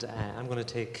I'm going to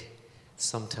take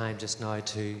some time just now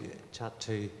to chat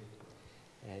to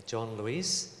John and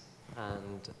Louise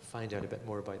and find out a bit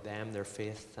more about them, their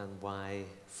faith, and why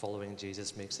following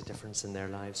Jesus makes a difference in their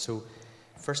lives. So,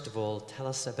 first of all, tell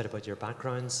us a bit about your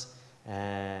backgrounds.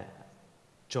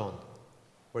 John,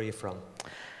 where are you from?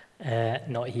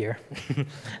 Not here.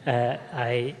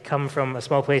 I come from a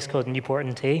small place called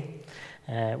Newport-on-Tay,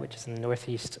 which is in the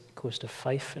northeast coast of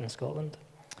Fife in Scotland.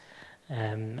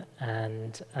 And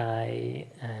I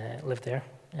lived there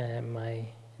my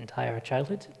entire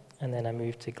childhood, and then I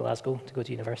moved to Glasgow to go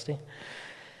to university.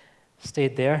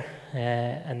 Stayed there,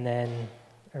 and then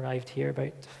arrived here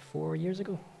about 4 years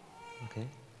ago. Okay.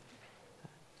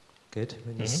 Good.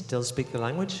 When you still speak the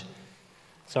language?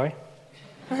 Sorry?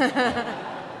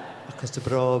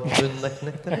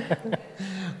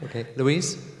 Okay.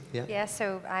 Louise? Yeah. Yeah,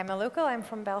 so I'm a local. I'm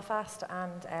from Belfast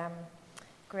and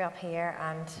grew up here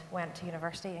and went to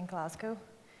university in Glasgow,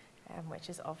 which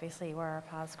is obviously where our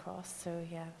paths crossed. So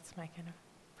yeah, that's my kind of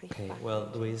brief background. Well,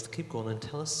 Louise, keep going and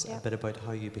tell us a bit about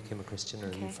how you became a Christian,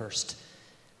 or you first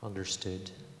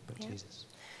understood about Jesus.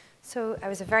 So I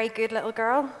was a very good little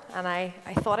girl, and I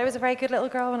thought I was a very good little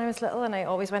girl when I was little, and I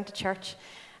always went to church.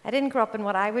 I didn't grow up in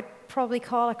what I would probably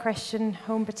call a Christian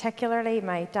home particularly.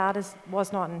 My dad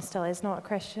was not and still is not a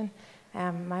Christian.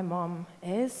 My mom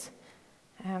is.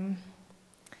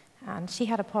 And she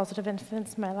had a positive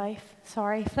influence in my life.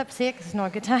 Sorry, flip's sake, this is not a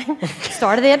good time.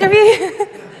 Start of the interview.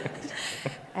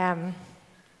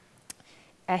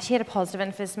 She had a positive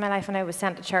influence in my life, and I was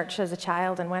sent to church as a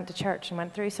child and went to church and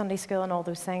went through Sunday school and all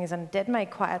those things and did my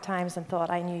quiet times and thought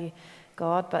I knew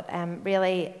God, but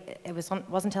really it wasn't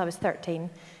until I was 13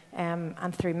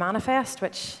 and through Manifest,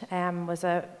 which was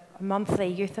a monthly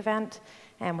youth event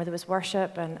where there was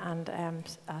worship and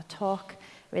a talk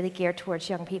really geared towards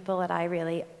young people, that I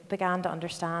really began to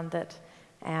understand that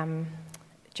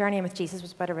journeying with Jesus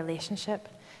was about a relationship.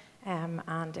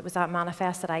 And it was at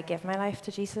Manifest that I gave my life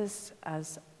to Jesus.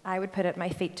 As I would put it, my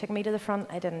feet took me to the front.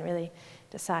 I didn't really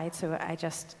decide, so I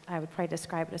would probably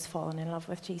describe it as falling in love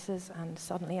with Jesus and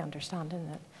suddenly understanding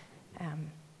that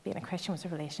being a Christian was a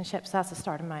relationship. So that's the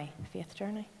start of my faith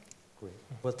journey. Great.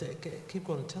 Well, keep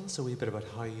going. Tell us a wee bit about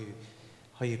how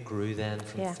you grew then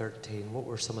from 13. What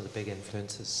were some of the big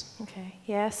influences? Okay,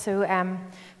 yeah, so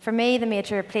for me, the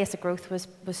major place of growth was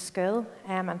school,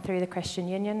 and through the Christian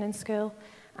Union in school,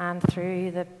 and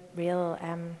through the real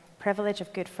privilege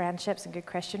of good friendships and good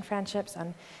Christian friendships,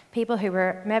 and people who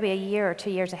were maybe a year or 2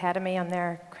 years ahead of me on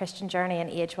their Christian journey and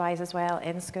age-wise as well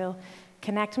in school,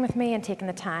 connecting with me and taking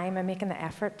the time and making the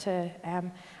effort to,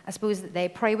 I suppose they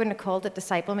probably wouldn't have called it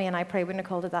disciple me, and I probably wouldn't have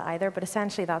called it that either, but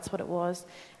essentially that's what it was.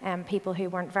 People who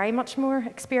weren't very much more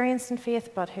experienced in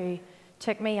faith, but who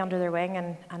took me under their wing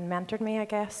and mentored me, I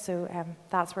guess. So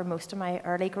that's where most of my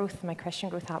early growth, my Christian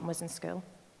growth happened, was in school.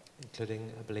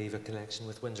 Including, I believe, a connection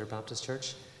with Windsor Baptist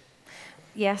Church?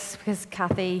 Yes, because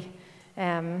Kathy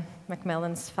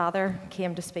Macmillan's father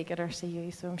came to speak at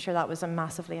RCU, so I'm sure that was a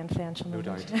massively influential moment.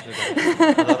 No doubt.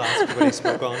 I'm not asking what he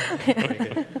spoke on. Very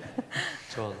good.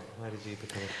 John, why did you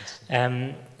become a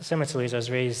Christian? Similar to Louise, I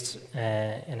was raised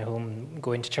in a home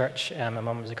going to church. My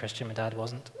mum was a Christian, my dad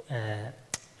wasn't.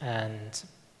 And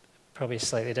probably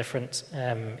slightly different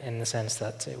in the sense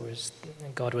that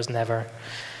God was never...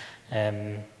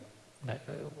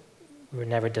 we were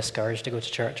never discouraged to go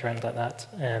to church or anything like that,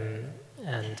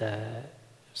 and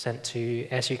sent to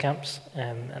SU camps,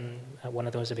 and at one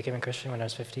of those I became a Christian when I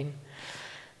was 15,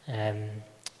 and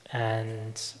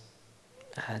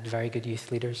I had very good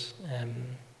youth leaders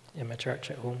in my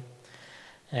church at home.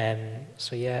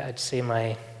 So yeah, I'd say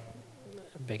my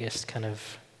biggest kind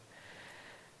of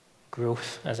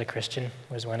growth as a Christian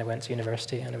was when I went to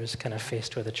university and I was kind of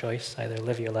faced with a choice: either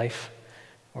live your life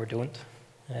or don't.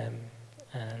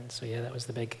 And so yeah, that was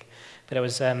the big, but I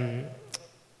was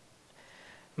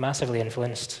massively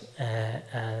influenced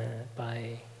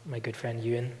by my good friend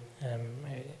Ewan.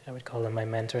 I would call him my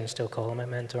mentor and still call him my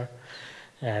mentor,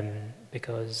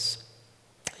 because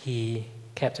he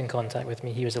kept in contact with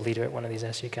me. He was a leader at one of these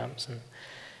SU camps and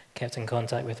kept in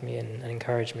contact with me and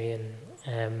encouraged me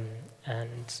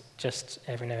and just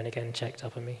every now and again checked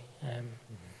up on me.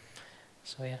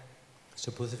 So yeah.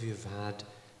 So both of you have had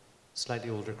slightly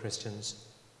older Christians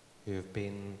who have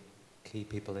been key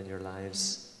people in your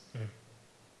lives.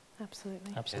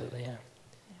 Absolutely, yeah.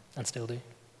 And still do.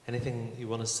 Anything you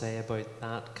want to say about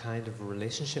that kind of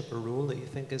relationship or role that you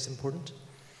think is important?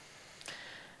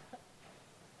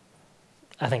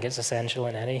 I think it's essential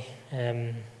in any,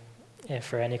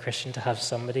 for any Christian to have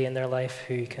somebody in their life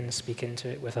who can speak into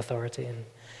it with authority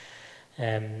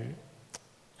and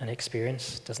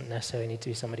experience. Doesn't necessarily need to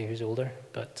be somebody who's older,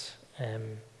 but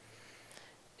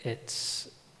it's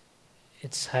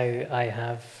how I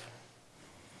have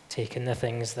taken the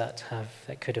things that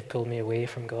could have pulled me away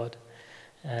from God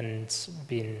and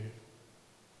been,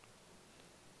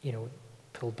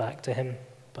 pulled back to Him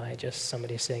by just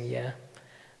somebody saying, "Yeah,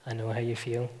 I know how you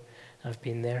feel. I've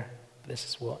been there. This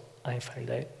is what I found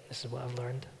out. This is what I've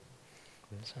learned."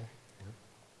 So.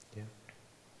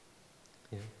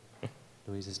 Yeah.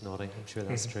 Louise is nodding. I'm sure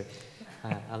that's true.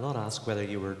 I'll not ask whether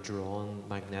you were drawn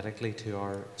magnetically to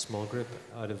our small group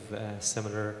out of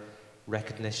similar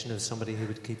recognition of somebody who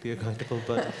would keep you accountable,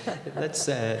 but let's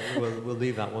we'll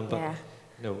leave that one. But Yeah.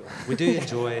 no, we do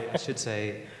enjoy. I should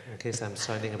say, in case I'm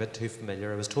sounding a bit too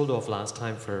familiar, I was told off last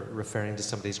time for referring to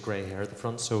somebody's grey hair at the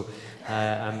front, so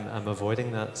I'm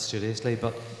avoiding that studiously.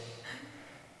 But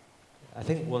I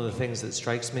think one of the things that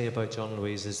strikes me about John and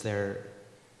Louise is their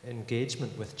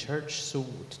engagement with church. So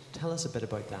tell us a bit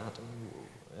about that.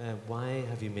 Why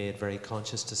have you made very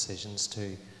conscious decisions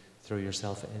to throw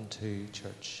yourself into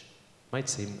church? Might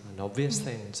seem an obvious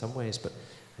thing in some ways, but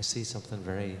I see something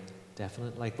very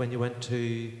definite. Like when you went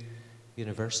to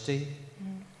university,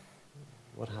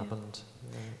 what happened?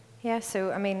 Yeah,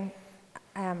 so I mean,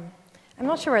 I'm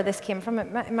not sure where this came from.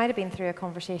 It might have been through a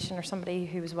conversation or somebody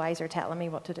who was wiser telling me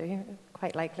what to do,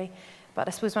 quite likely. But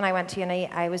I suppose when I went to uni,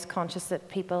 I was conscious that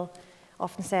people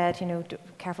often said,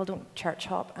 careful, don't church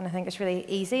hop. And I think it's really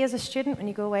easy as a student when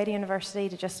you go away to university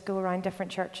to just go around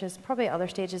different churches, probably at other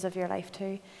stages of your life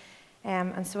too.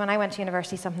 And so when I went to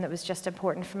university, something that was just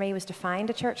important for me was to find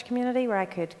a church community where I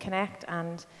could connect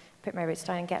and put my roots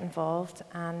down and get involved.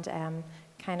 And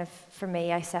kind of, for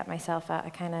me, I set myself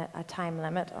a time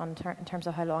limit in terms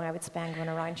of how long I would spend going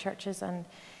around churches, and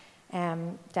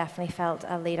definitely felt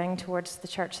a leading towards the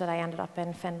church that I ended up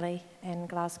in, Findlay in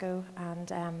Glasgow,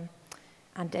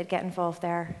 and did get involved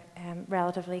there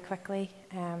relatively quickly.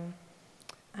 And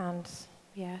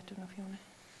yeah, I don't know if you want to.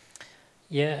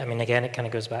 Yeah, I mean, again, it kind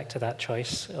of goes back to that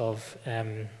choice of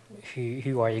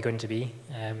who are you going to be,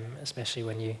 especially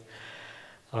when you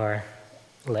are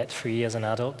let free as an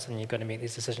adult and you've got to make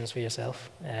these decisions for yourself.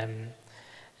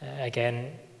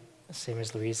 Again, same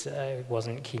as Louise, I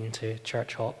wasn't keen to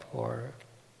church hop or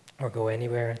go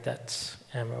anywhere that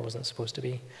I wasn't supposed to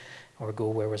be, or go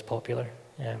where was popular.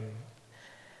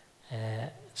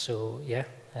 So yeah,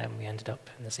 we ended up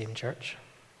in the same church.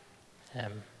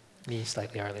 Me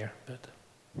slightly earlier, but.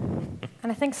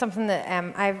 And I think something that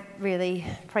I really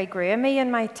probably grew in me in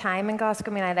my time in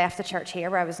Glasgow. I mean, I left the church here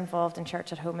where I was involved in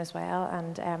church at home as well,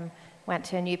 and went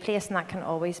to a new place, and that can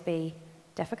always be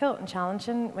difficult and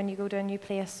challenging when you go to a new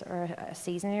place or a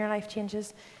season in your life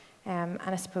changes. And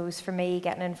I suppose for me,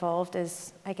 getting involved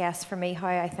is, I guess, for me, how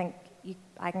I think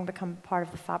I can become part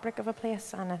of the fabric of a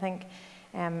place. And I think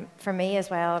for me as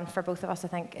well, and for both of us, I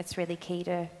think it's really key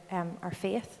to our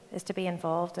faith is to be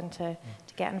involved and to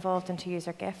get involved and to use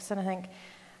our gifts. And I think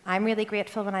I'm really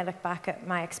grateful when I look back at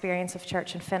my experience of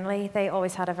church in Findlay. They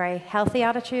always had a very healthy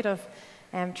attitude of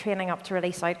training up to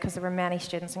release out, because there were many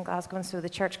students in Glasgow, and so the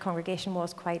church congregation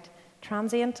was quite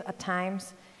transient at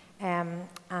times. And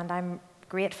I'm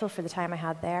grateful for the time I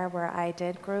had there, where I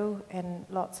did grow in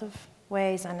lots of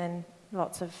ways, and in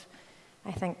lots of,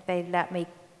 I think they let me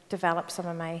develop some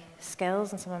of my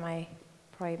skills and some of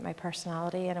probably my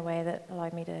personality in a way that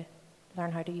allowed me to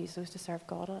learn how to use those to serve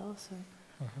God a little. So.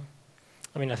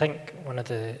 I mean, I think one of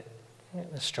the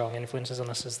strong influences on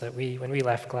us is that when we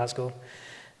left Glasgow,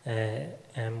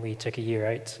 we took a year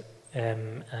out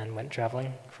and went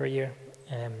travelling for a year.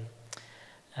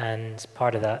 And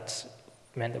part of that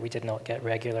meant that we did not get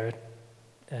regular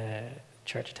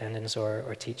church attendance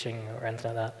or teaching or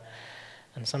anything like that.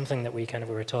 And something that we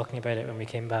were talking about it when we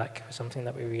came back, something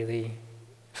that we really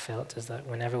felt is that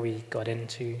whenever we got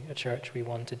into a church, we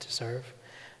wanted to serve.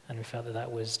 And we felt that that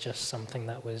was just something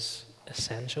that was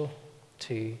essential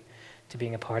to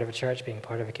being a part of a church, being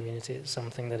part of a community. It's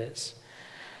something that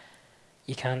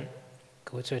you can't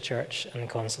go to a church and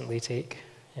constantly take.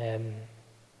 You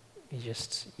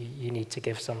need to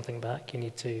give something back. You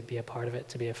need to be a part of it,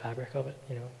 to be a fabric of it,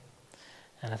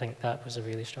 And I think that was a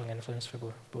really strong influence for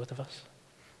both of us.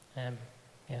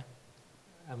 Yeah.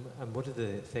 And what are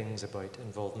the things about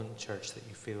involvement in church that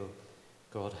you feel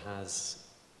God has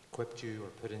equipped you or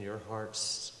put in your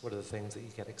hearts? What are the things that you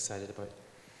get excited about?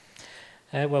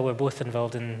 Well, we're both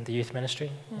involved in the youth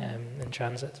ministry in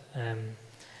Transit.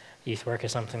 Youth work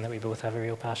is something that we both have a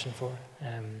real passion for.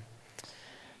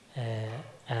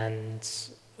 And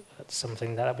it's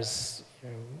something that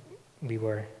we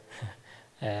were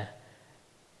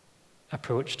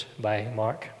approached by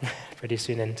Mark pretty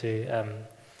soon into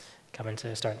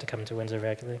starting to come to Windsor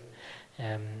regularly.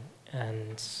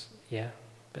 And yeah,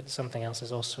 but something else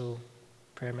is also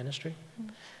prayer ministry.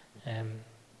 I'll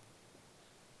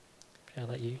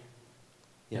let you.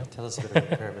 Yeah, No? tell us a bit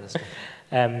about prayer ministry.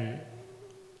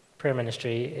 Prayer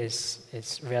ministry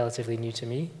is relatively new to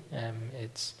me.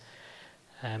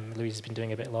 Louise has been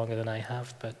doing it a bit longer than I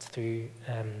have, but through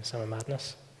Summer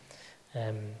Madness,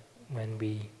 when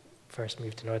we first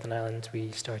moved to Northern Ireland,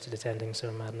 we started attending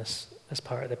Summer Madness as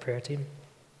part of the prayer team.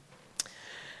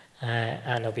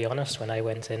 And I'll be honest, when I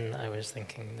went in, I was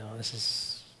thinking, no, this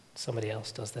is somebody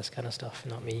else does this kind of stuff,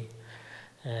 not me.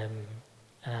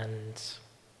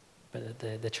 But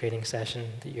the training session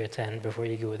that you attend before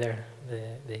you go there,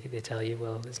 they tell you,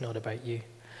 well, it's not about you.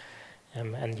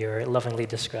 And you're lovingly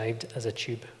described as a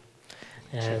tube.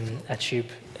 A tube,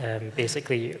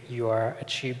 basically, you are a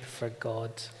tube for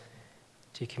God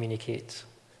to communicate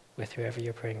with whoever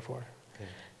you're praying for. Okay.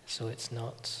 So it's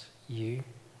not you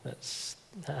that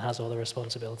has all the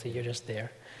responsibility. You're just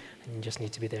there, and you just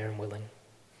need to be there and willing.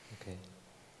 Okay,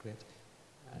 great.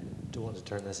 I don't want to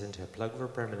turn this into a plug for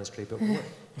prayer ministry, but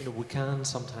we can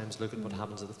sometimes look at what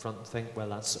happens at the front and think, well,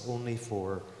 that's only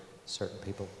for certain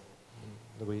people.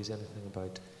 Louise, anything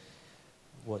about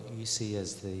what you see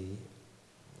as the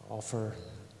offer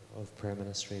of prayer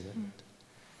ministry that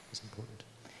is important?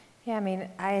 Yeah, I mean,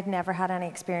 I had never had any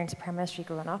experience of prayer ministry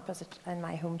growing up in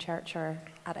my home church or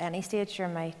at any stage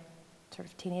during my sort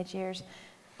of teenage years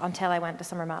until I went to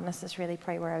Summer Madness. It's really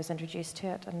probably where I was introduced to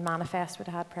it, and Manifest would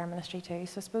have had prayer ministry too.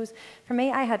 So I suppose for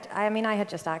me, I had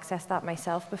just accessed that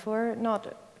myself before,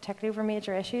 not particularly over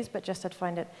major issues, but just had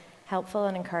found it helpful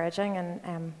and encouraging.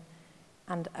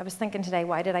 And I was thinking today,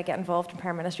 why did I get involved in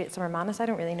prayer ministry at Summer Madness? I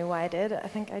don't really know why I did. I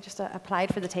think I just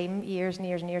applied for the team years and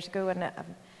years and years ago, and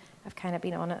I've kind of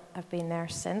been on it. I've been there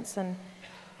since.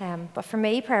 But for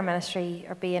me, prayer ministry,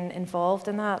 or being involved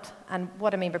in that, and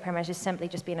what I mean by prayer ministry is simply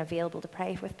just being available to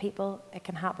pray with people. It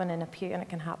can happen in a pew, and it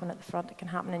can happen at the front. It can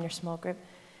happen in your small group,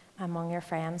 among your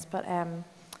friends. But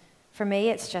for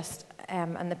me, it's just,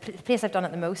 and the place I've done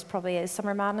it the most probably is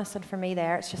Summer Madness. And for me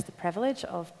there, it's just the privilege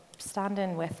of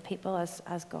standing with people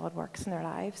as God works in their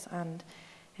lives, and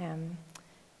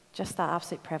just that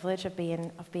absolute privilege of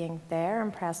being there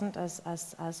and present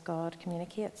as God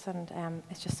communicates, and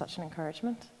it's just such an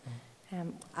encouragement.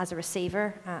 As a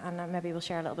receiver, and maybe we'll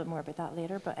share a little bit more about that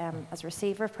later, but as a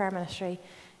receiver of prayer ministry,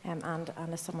 and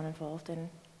as someone involved in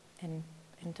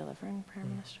delivering prayer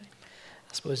ministry.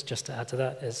 I suppose just to add to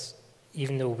that is,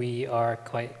 even though we've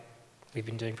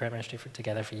been doing prayer ministry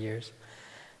together for years,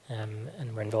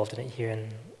 and we're involved in it here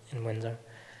in Windsor,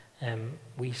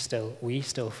 we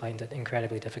still find it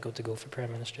incredibly difficult to go for prayer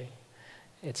ministry.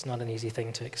 It's not an easy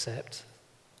thing to accept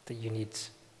that you need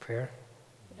prayer.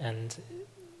 And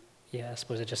yeah, I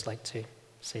suppose I'd just like to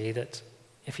say that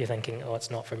if you're thinking, oh,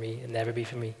 it's not for me, it'll never be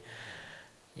for me,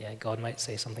 yeah, God might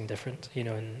say something different,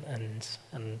 and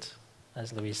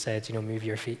as Louise said, move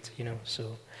your feet,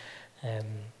 so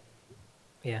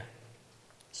yeah.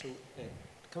 So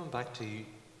coming back to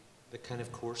the kind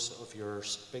of course of your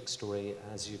big story,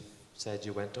 as you said,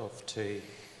 you went off to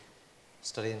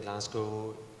study in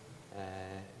Glasgow,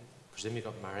 presume you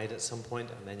got married at some point,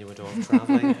 and then you went off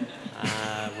travelling.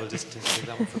 We'll just take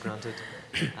that one for granted.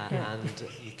 And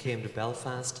you came to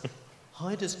Belfast.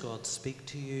 How does God speak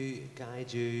to you,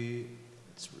 guide you?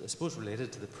 It's, I suppose,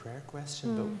 related to the prayer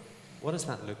question, but what does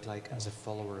that look like as a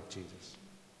follower of Jesus?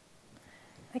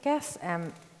 I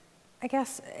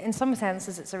guess in some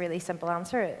senses it's a really simple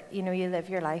answer. You live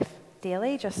your life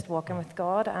daily just walking with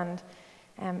God and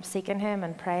seeking Him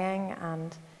and praying.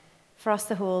 And for us,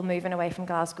 the whole moving away from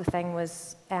Glasgow thing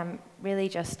was really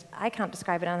just, I can't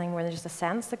describe it anything more than just a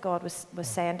sense that God was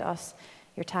saying to us,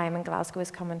 your time in Glasgow is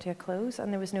coming to a close.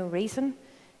 And there was no reason.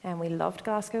 And we loved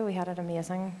Glasgow. We had an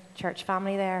amazing church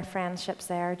family there, friendships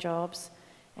there, jobs,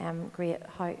 great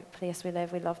place we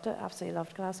live. We loved it, absolutely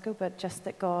loved Glasgow. But just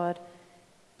that God...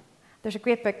 There's a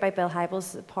great book by Bill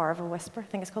Hybels, The Power of a Whisper. I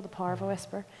think it's called The Power of a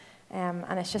Whisper.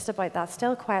 And it's just about that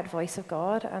still quiet voice of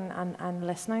God and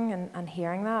listening and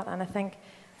hearing that. And I think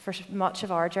for much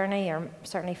of our journey, or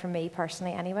certainly for me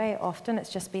personally anyway, often it's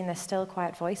just been this still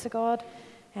quiet voice of God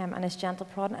and His gentle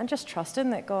prodding, and just trusting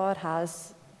that God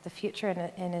has the future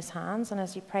in His hands. And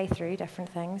as you pray through different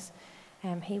things,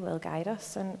 He will guide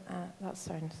us. And that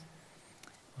sounds...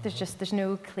 There's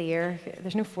no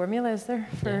formula, is there,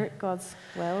 for God's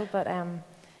will? But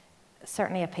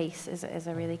certainly a peace is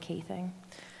a really key thing.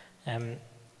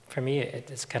 For me,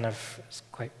 it's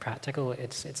quite practical.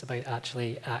 It's about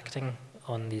actually acting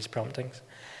on these promptings.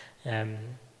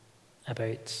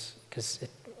 Because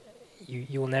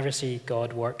you will never see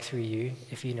God work through you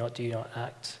if you do not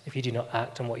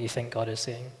act on what you think God is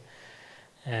saying.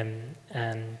 And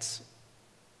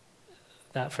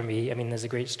that for me, I mean, there's a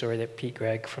great story that Pete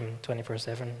Gregg from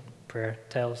 24/7 Prayer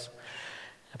tells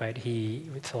about he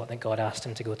thought that God asked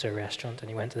him to go to a restaurant, and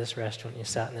he went to this restaurant, and he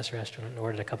sat in this restaurant and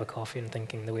ordered a cup of coffee, and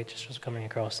thinking the waitress was coming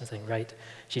across and saying, right,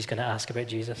 she's going to ask about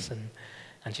Jesus, and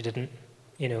she didn't,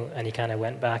 and he kind of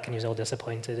went back and he was all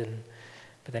disappointed,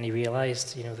 but then he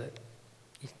realized, that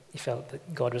he felt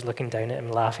that God was looking down at him,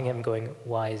 laughing at him, going,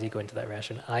 why is he going to that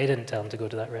restaurant? I didn't tell him to go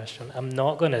to that restaurant. I'm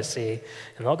not going to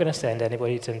send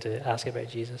anybody to him to ask about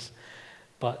Jesus.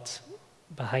 But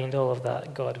behind all of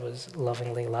that, God was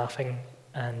lovingly laughing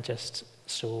and just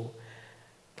so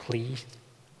pleased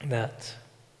that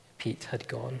Pete had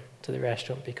gone to the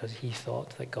restaurant, because he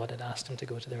thought that God had asked him to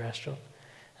go to the restaurant,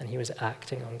 and he was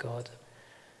acting on God.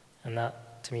 And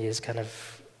that, to me, is kind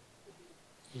of,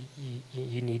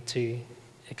 you need to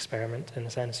experiment, in a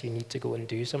sense. You need to go and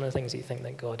do some of the things that you think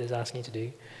that God is asking you to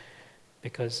do,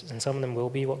 and some of them will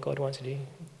be what God wants to do,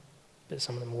 but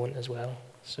some of them won't as well.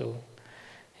 So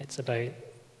it's about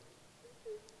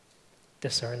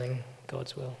discerning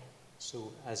God's will.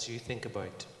 So as you think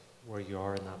about where you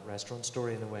are in that restaurant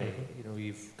story, in a way,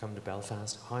 you've come to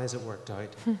Belfast. How has it worked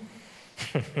out?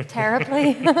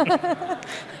 Terribly.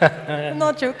 I'm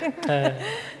not joking.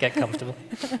 Get comfortable.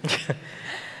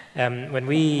 When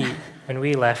we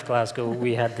left Glasgow,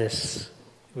 we had this.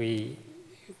 We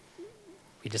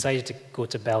decided to go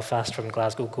to Belfast from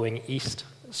Glasgow going east.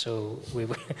 So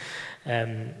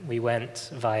we went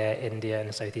via India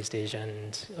and Southeast Asia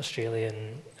and Australia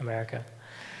and America,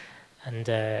 and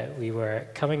we were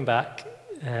coming back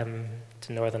to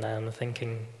Northern Ireland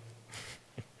thinking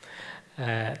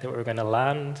that we were going to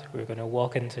land, we were going to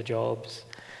walk into jobs,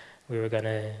 we were going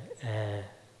to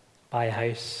buy a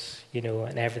house,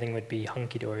 and everything would be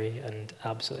hunky-dory and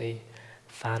absolutely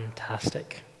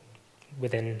fantastic. We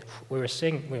were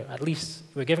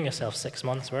giving ourselves 6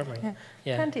 months, weren't we?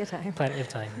 Yeah. Plenty of time. Plenty of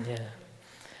time,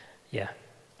 yeah.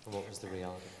 And what was the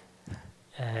reality?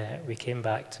 We came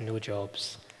back to no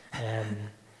jobs.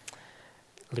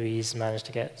 Louise managed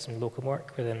to get some locum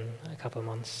work within a couple of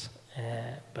months,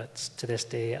 but to this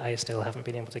day, I still haven't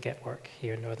been able to get work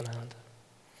here in Northern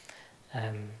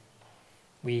Ireland.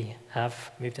 We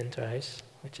have moved into a house,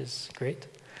 which is great,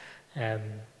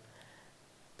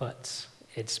 but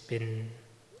it's been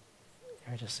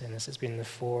the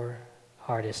 4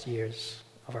 hardest years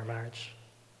of our marriage.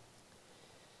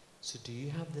 So do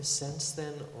you have this sense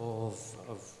then of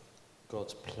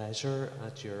God's pleasure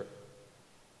at your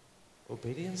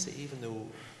obedience, even though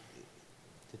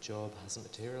the job hasn't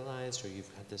materialized, or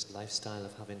you've had this lifestyle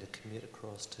of having to commute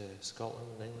across to Scotland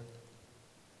and England?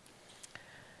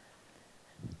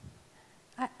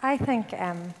 I think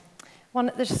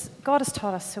God has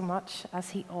taught us so much,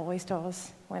 as he always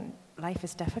does when life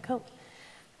is difficult.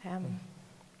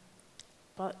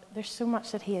 But there's so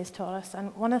much that he has taught us,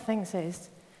 and one of the things is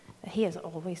that he is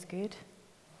always good.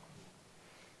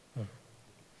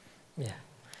 Yeah.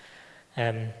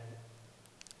 I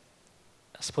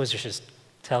suppose we should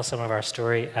tell some of our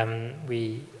story.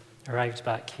 We arrived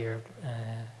back here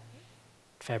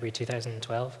February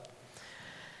 2012.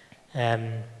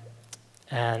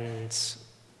 And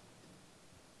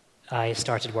I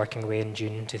started working away in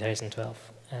June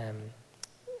 2012.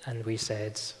 And we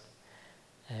said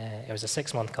it was a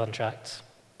 6-month contract,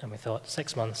 and we thought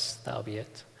 6 months, that'll be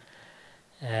it.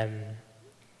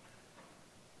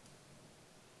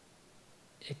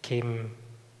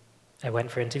 I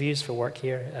went for interviews for work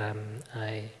here.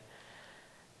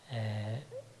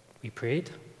 We prayed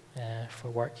for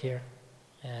work here,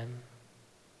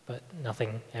 but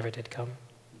nothing ever did come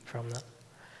from that.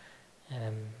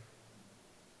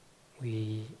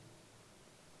 We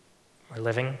were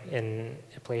living in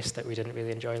a place that we didn't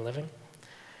really enjoy living.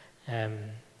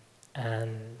 And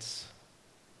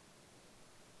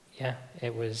yeah,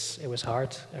 it was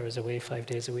hard. I was away 5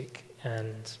 days a week,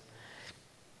 and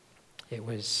it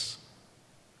was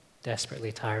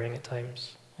desperately tiring at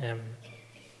times.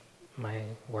 My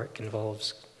work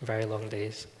involves very long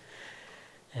days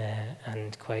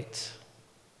and quite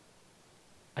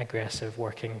aggressive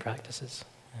working practices.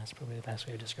 That's probably the best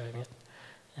way of describing it.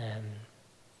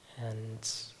 And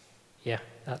yeah,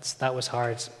 that was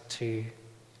hard to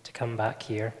come back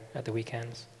here at the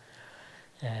weekends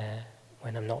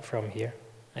when I'm not from here.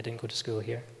 I didn't go to school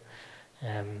here.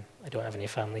 I don't have any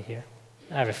family here.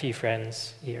 I have a few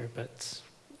friends here, but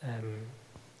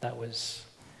that was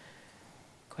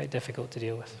quite difficult to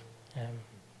deal with.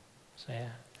 So yeah.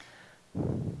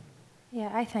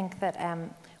 Yeah, I think that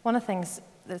one of the things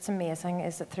that's amazing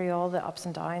is that through all the ups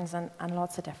and downs and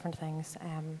lots of different things,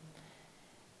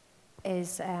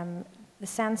 is the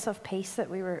sense of peace that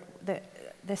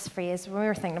this phrase, when we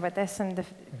were thinking about this, and I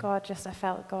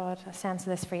felt God, a sense of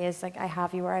this phrase, like, I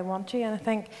have you where I want you. And I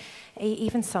think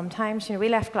even sometimes, we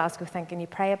left Glasgow thinking you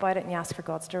pray about it and you ask for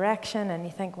God's direction, and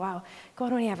you think, wow,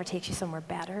 God only ever takes you somewhere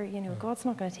better. God's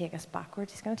not going to take us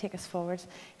backwards. He's going to take us forwards.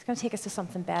 He's going to take us to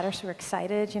something better. So we're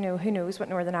excited. Who knows what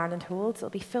Northern Ireland holds. It'll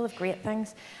be full of great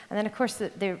things. And then, of course,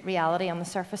 the reality on the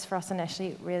surface for us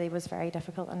initially really was very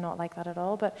difficult and not like that at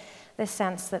all. But this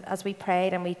sense that as we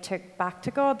prayed and we took back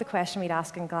to God the question we'd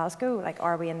ask in Glasgow, like,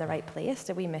 are we in the right place?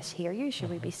 Did we mishear you? Should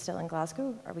we be still in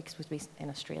Glasgow? Are we supposed to be in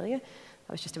Australia?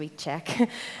 That was just a wee check,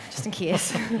 just in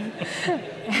case.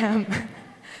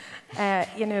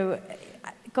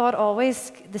 God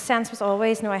always, the sense was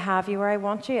always, no, I have you where I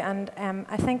want you. And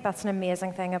I think that's an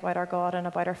amazing thing about our God and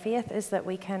about our faith, is that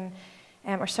we can,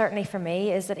 or certainly for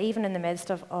me, is that even in the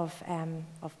midst of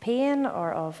pain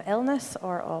or of illness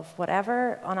or of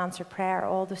whatever, unanswered prayer,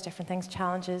 all those different things,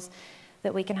 challenges,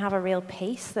 that we can have a real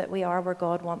peace that we are where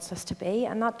God wants us to be.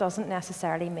 And that doesn't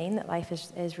necessarily mean that life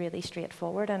is really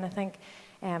straightforward. And I think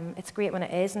it's great when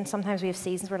it is. And sometimes we have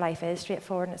seasons where life is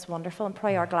straightforward and it's wonderful. And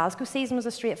probably our Glasgow season was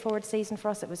a straightforward season for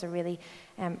us. It was a really,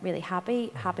 really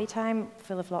happy time,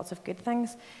 full of lots of good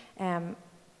things.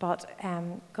 But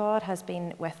God has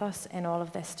been with us in all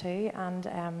of this too,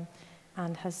 and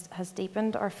has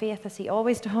deepened our faith, as he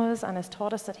always does, and has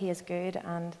taught us that he is good.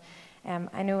 And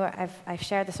I know I've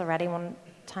shared this already one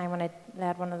time when I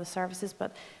led one of the services,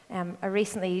 but I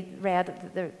recently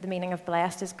read that the meaning of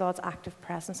blessed is God's active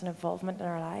presence and involvement in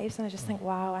our lives. And I just think,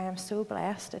 wow, I am so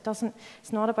blessed.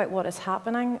 It's not about what is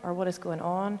happening or what is going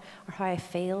on or how I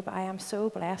feel, but I am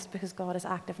so blessed because God is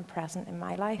active and present in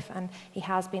my life, and he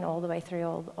has been all the way through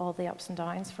all the ups and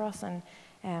downs for us, and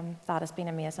that has been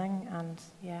amazing. And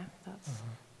yeah,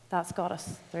 that's got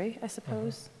us through, I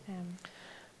suppose.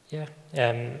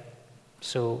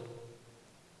 So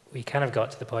we kind of got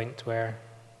to the point where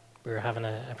we were having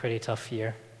a pretty tough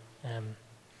year.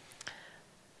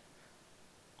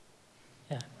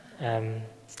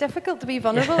 It's difficult to be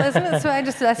vulnerable, isn't it? So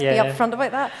let's be upfront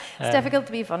about that. It's difficult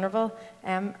to be vulnerable.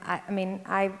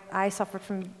 I suffered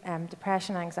from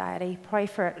depression, anxiety, probably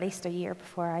for at least a year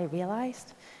before I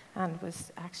realised and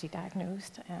was actually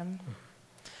diagnosed.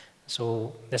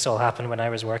 So this all happened when I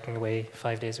was working away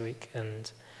 5 days a week,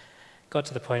 and got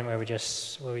to the point where we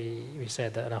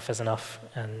said that enough is enough,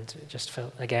 and just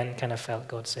kind of felt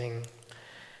God saying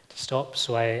to stop.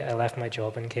 So I left my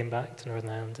job and came back to Northern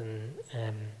Ireland, and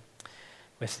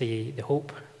with the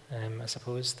hope, I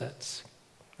suppose, that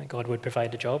God would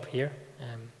provide a job here,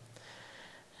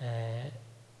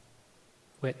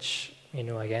 which,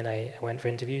 again, I went for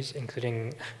interviews,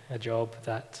 including a job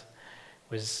that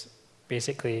was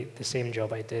basically the same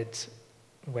job I did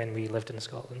when we lived in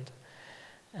Scotland.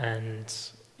 And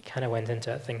kind of went into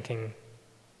it thinking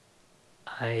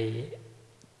I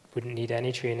wouldn't need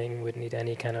any training, wouldn't need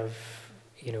any kind of,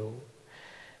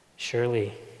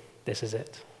 surely this is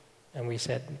it. And we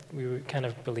kind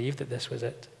of believed that this was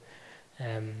it.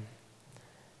 And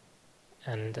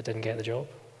I didn't get the job,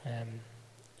 and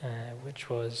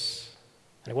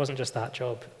it wasn't just that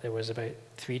job. There was about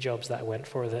 3 jobs that I went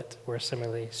for that were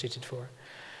similarly suited for.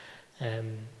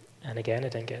 And again, I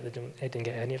didn't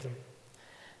get any of them.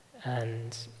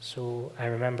 And so I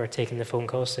remember taking the phone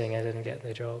call saying I didn't get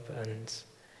the job and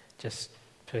just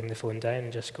putting the phone down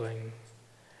and just going,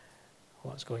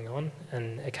 what's going on?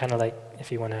 And it kind of like,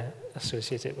 if you want to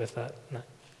associate it with that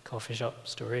coffee shop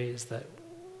story, is that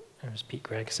it was Pete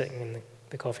Gregg sitting in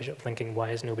the coffee shop thinking,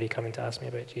 why is nobody coming to ask me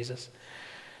about Jesus?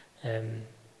 I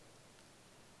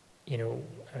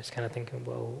was kind of thinking,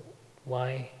 well,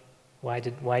 why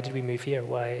did we move here?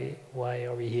 Why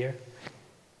are we here?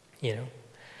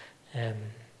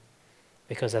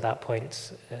 Because at that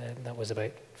point, that was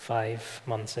about 5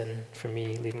 months in for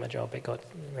me leaving my job.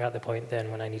 We're at the point then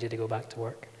when I needed to go back to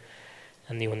work,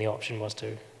 and the only option was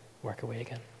to work away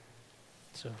again.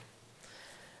 So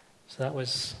that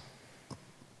was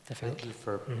difficult. Thank you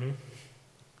for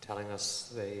telling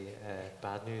us the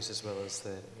bad news as well as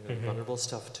the vulnerable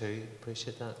stuff too.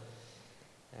 Appreciate that.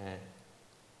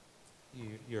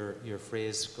 Your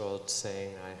phrase, God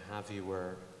saying, "I have you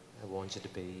where I want you to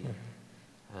be,"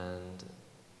 and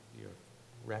your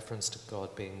reference to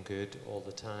God being good all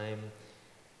the time,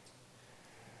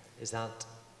 is that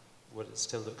what it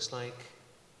still looks like?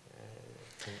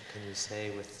 Can you say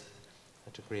with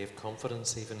a degree of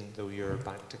confidence, even though you're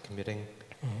back to commuting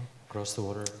across the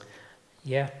water?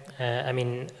 Yeah,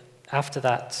 after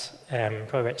that,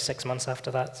 probably about 6 months after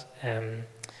that,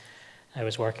 I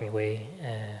was working away,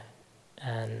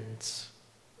 and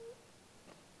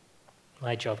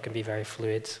my job can be very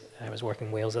fluid. I was working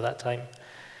in Wales at that time,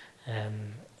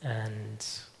 and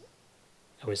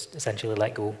I was essentially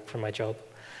let go from my job.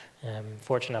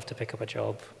 Fortunate enough to pick up a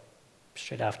job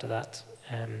straight after that.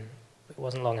 It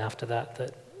wasn't long after that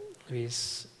that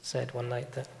Louise said one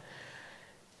night that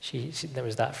there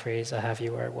was that phrase, "I have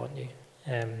you where I want you."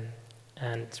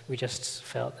 And we just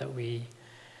felt that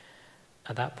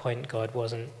at that point, God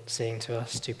wasn't saying to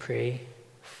us to pray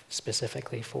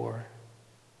specifically for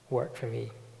work for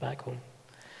me back home.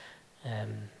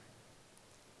 And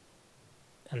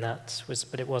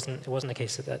but it wasn't a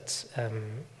case that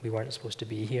we weren't supposed to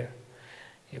be here.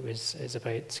 It was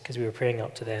about, because we were praying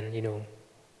up to then,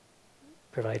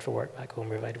 provide for work back home,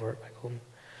 provide for work back home.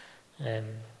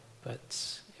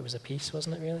 But it was a peace,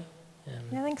 wasn't it, really?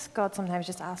 I think God sometimes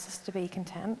just asks us to be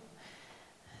content.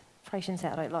 Probably shouldn't say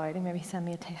it out loud and maybe send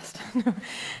me a test.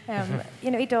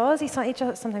 He does. He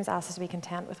just sometimes asks us to be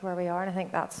content with where we are, and I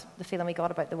think that's the feeling we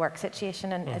got about the work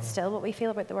situation, and it's still what we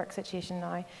feel about the work situation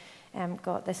now.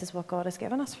 God, this is what God has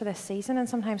given us for this season, and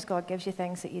sometimes God gives you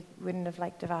things that you wouldn't have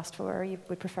liked to have asked for, or you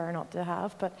would prefer not to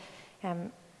have, but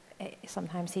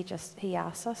sometimes he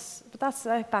asks us. But that's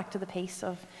back to the peace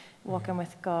of walking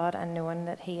with God and knowing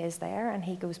that he is there, and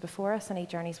he goes before us, and he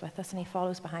journeys with us, and he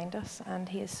follows behind us, and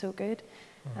he is so good,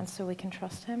 and so we can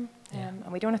trust him.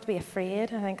 And we don't have to be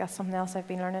afraid. I think that's something else I've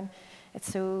been learning. It's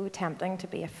so tempting to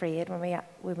be afraid when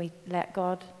we let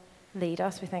God lead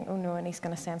us. We think, oh no, and he's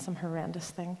going to send some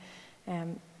horrendous thing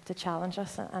to challenge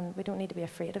us, and we don't need to be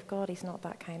afraid of God. He's not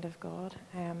that kind of God.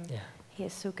 He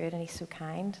is so good and he's so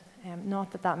kind.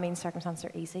 Not that means circumstances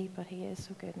are easy, but he is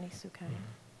so good and he's so kind.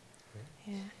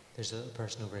 There's a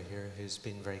person over here who's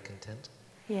been very content.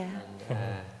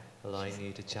 And allowing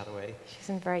you to chat away. She's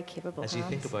in very capable hands. As you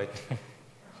think about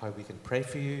how we can pray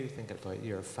for you, thinking about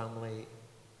your family,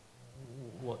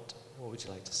 what would you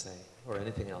like to say? Or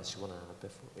anything else you want to add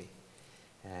before we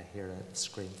hear a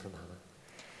scream from Hannah?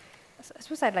 I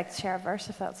suppose I'd like to share a verse,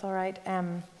 if that's all right.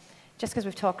 Just because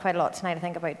we've talked quite a lot tonight, I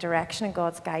think, about direction and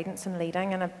God's guidance and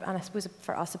leading. And I suppose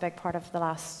for us, a big part of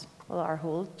our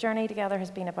whole journey together has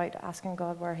been about asking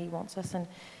God where he wants us and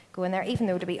going there. Even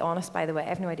though, to be honest, by the way, I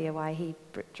have no idea why he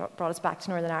brought us back to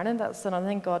Northern Ireland. That's another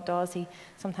thing God does. He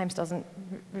sometimes doesn't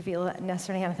reveal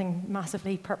necessarily anything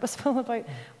massively purposeful about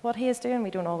what he is doing.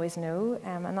 We don't always know,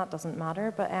 and that doesn't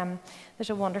matter. But there's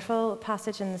a wonderful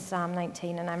passage in Psalm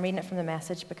 19, and I'm reading it from the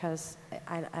Message because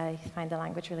I find the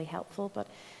language really helpful. But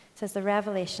it says, "The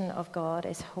revelation of God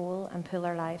is whole and pull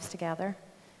our lives together.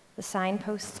 The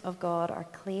signposts of God are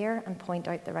clear and point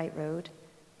out the right road.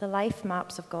 The life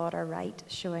maps of God are right,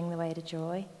 showing the way to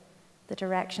joy. The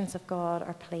directions of God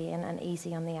are plain and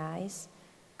easy on the eyes.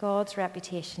 God's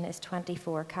reputation is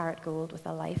 24-karat gold with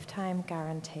a lifetime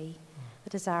guarantee. The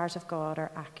desires of God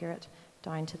are accurate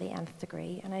down to the nth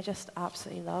degree." And I just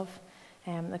absolutely love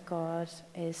that God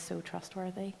is so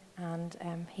trustworthy,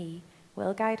 and he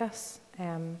will guide us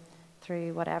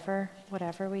through whatever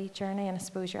we journey. And I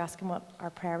suppose you're asking what our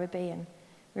prayer would be, and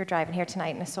we were driving here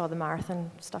tonight and I saw the marathon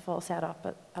stuff all set up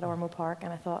at Ormo Park,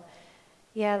 and I thought,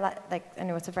 like I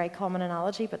know it's a very common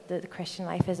analogy, but the Christian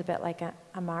life is a bit like a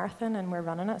marathon, and we're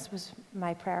running it. So was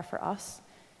my prayer for us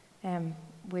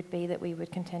would be that we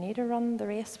would continue to run the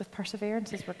race with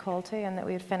perseverance as we're called to, and that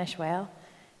we would finish well,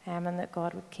 and that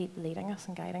God would keep leading us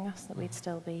and guiding us, that we'd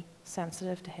still be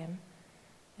sensitive to him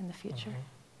in the future.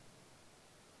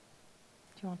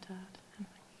 Do you want to add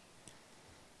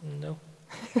anything? No.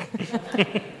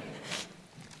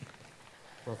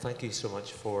 Well, thank you so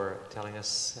much for telling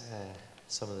us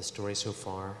some of the stories so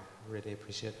far. Really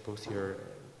appreciate both your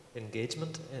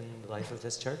engagement in the life of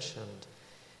this church and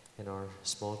in our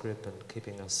small group, and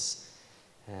keeping us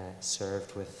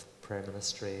served with prayer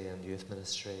ministry and youth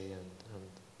ministry and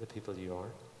the people you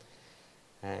are.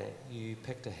 You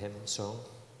picked a hymn song.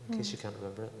 In case you can't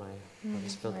remember it, my heart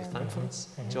is filled with thankfulness.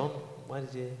 John, why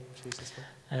did you choose this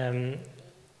one?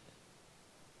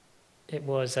 It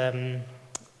was the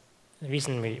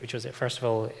reason which was it. First of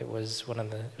all, it was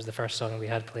the first song we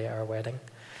had play at our wedding,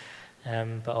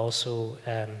 but also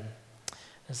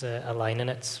there's a line in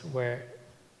it where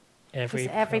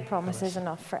every promise is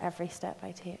enough for every step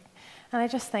I take. And I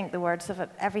just think the words of it,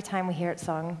 every time we hear it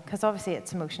sung, because obviously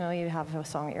it's emotional, you have a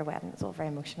song at your wedding, it's all very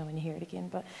emotional when you hear it again,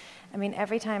 but I mean,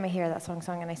 every time I hear that song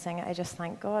sung and I sing it, I just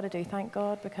thank God, I do thank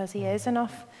God, because he is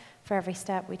enough for every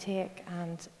step we take,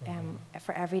 and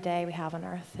for every day we have on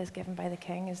earth is given by the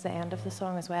King, is the end of the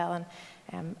song as well,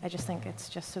 and I just think it's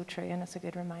just so true, and it's a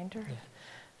good reminder. Yeah.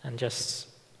 And just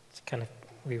kind of,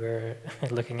 we were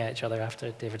looking at each other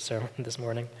after David's sermon this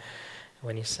morning,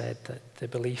 when he said that the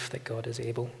belief that God is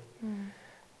able,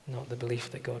 not the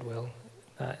belief that God will,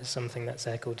 that is something that's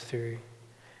echoed through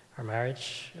our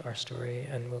marriage, our story,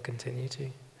 and will continue to.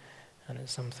 And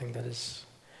it's something that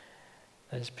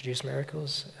that has produced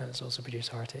miracles, and it's also produced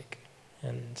heartache.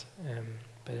 And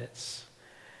but it's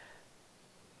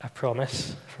a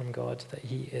promise from God that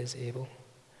he is able,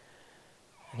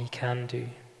 and he can do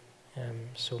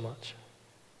so much.